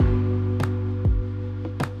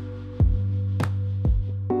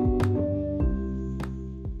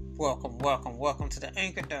welcome to the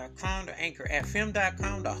Anchor.com, the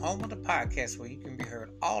AnchorFM.com, the home of the podcast where you can be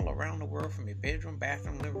heard all around the world from your bedroom,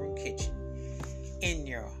 bathroom, living room, kitchen, in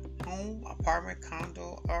your home, apartment,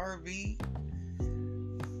 condo, RV,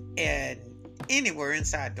 and anywhere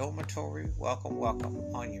inside dormitory. Welcome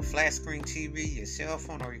on your flat screen TV, your cell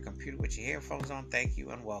phone, or your computer with your headphones on. Thank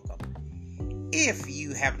you and welcome. If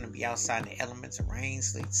you happen to be outside in the elements of rain,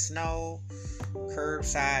 sleet, snow,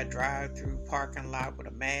 curbside, drive-through, parking lot with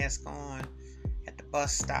a mask on, at the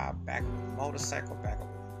bus stop, back on a motorcycle, back on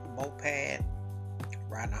a moped,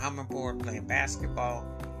 riding a hoverboard, playing basketball,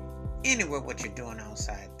 anywhere what you're doing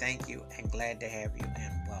outside, thank you and glad to have you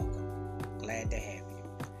and welcome. Glad to have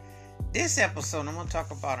you. This episode, I'm going to talk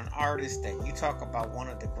about an artist that you talk about one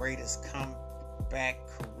of the greatest comeback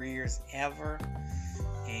careers ever.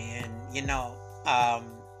 And,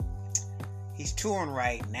 he's touring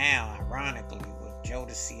right now, ironically, with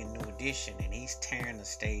Jodeci and New Edition, and he's tearing the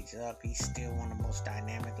stage up. He's still one of the most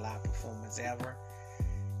dynamic live performers ever.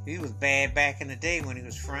 He was bad back in the day when he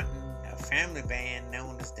was fronting a family band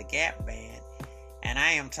known as the Gap Band, and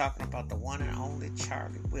I am talking about the one and only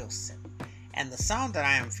Charlie Wilson. And the song that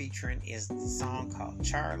I am featuring is the song called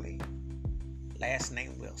Charlie, last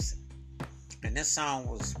name Wilson. And this song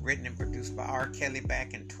was written and produced by R. Kelly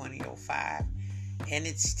back in 2005. And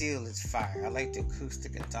it still is fire. I like the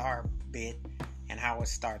acoustic guitar bit and how it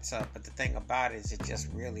starts up. But the thing about it is it just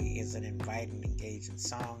really is an inviting, engaging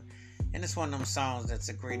song. And it's one of them songs that's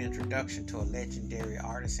a great introduction to a legendary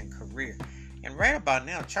artist and career. And right about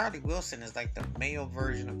now, Charlie Wilson is like the male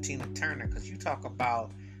version of Tina Turner. Because you talk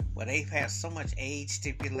about, well, they've had so much age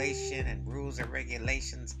stipulation and rules and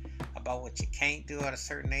regulations about what you can't do at a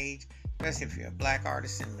certain age. Especially if you're a black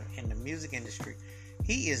artist in the music industry.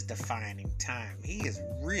 He is defining time. He is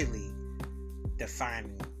really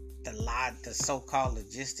defining the so-called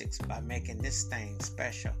logistics by making this thing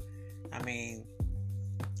special. I mean,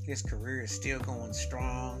 his career is still going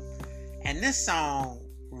strong. And this song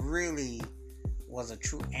really was a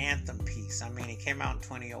true anthem piece. I mean, it came out in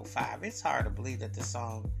 2005. It's hard to believe that this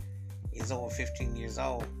song is over 15 years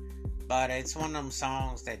old. But it's one of them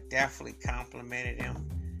songs that definitely complimented him.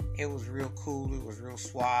 It was real cool. It was real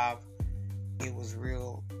suave. It was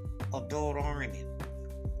real adult-oriented.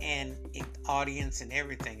 And audience and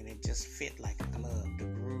everything. And it just fit like a glove. The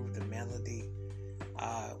groove, the melody.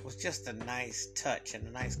 Was just a nice touch and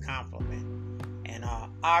a nice compliment. And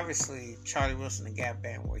obviously, Charlie Wilson and Gap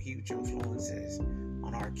Band were huge influences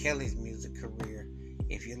on R. Kelly's music career.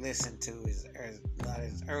 If you listen to his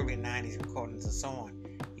early 90s recordings and so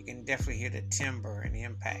on, you can definitely hear the timbre and the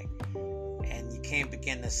impact. And you can't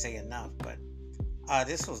begin to say enough, but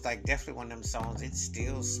this was like definitely one of them songs. It's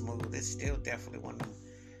still smooth. It's still definitely one of them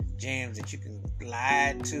jams that you can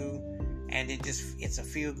glide to, and it's a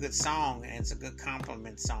feel good song, and it's a good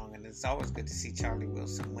compliment song, and it's always good to see Charlie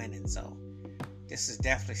Wilson winning. So this is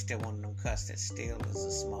definitely still one of them cuts that still is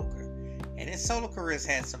a smoker. And his solo career's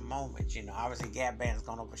had some moments, obviously Gap Band's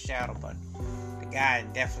gonna overshadow, but the guy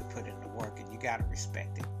definitely put in the work, and you gotta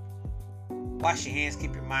respect it. Wash your hands,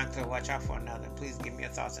 keep your mind clear, watch out for another. And please give me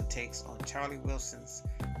your thoughts and takes on Charlie Wilson's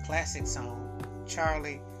classic song,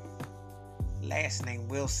 Charlie, last name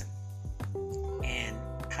Wilson, and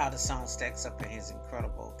how the song stacks up in his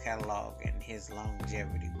incredible catalog and his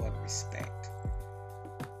longevity. What respect.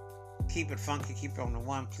 Keep it funky, keep it on the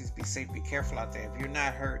one. Please be safe, be careful out there. If you're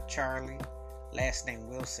not heard Charlie, last name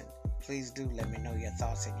Wilson, please do let me know your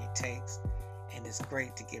thoughts and your takes. And it's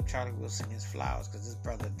great to give Charlie Wilson his flowers because this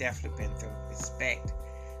brother definitely been through respect.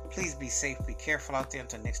 Please be safe, be careful out there.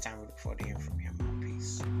 Until next time, we look forward to hearing from you.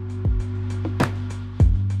 Peace.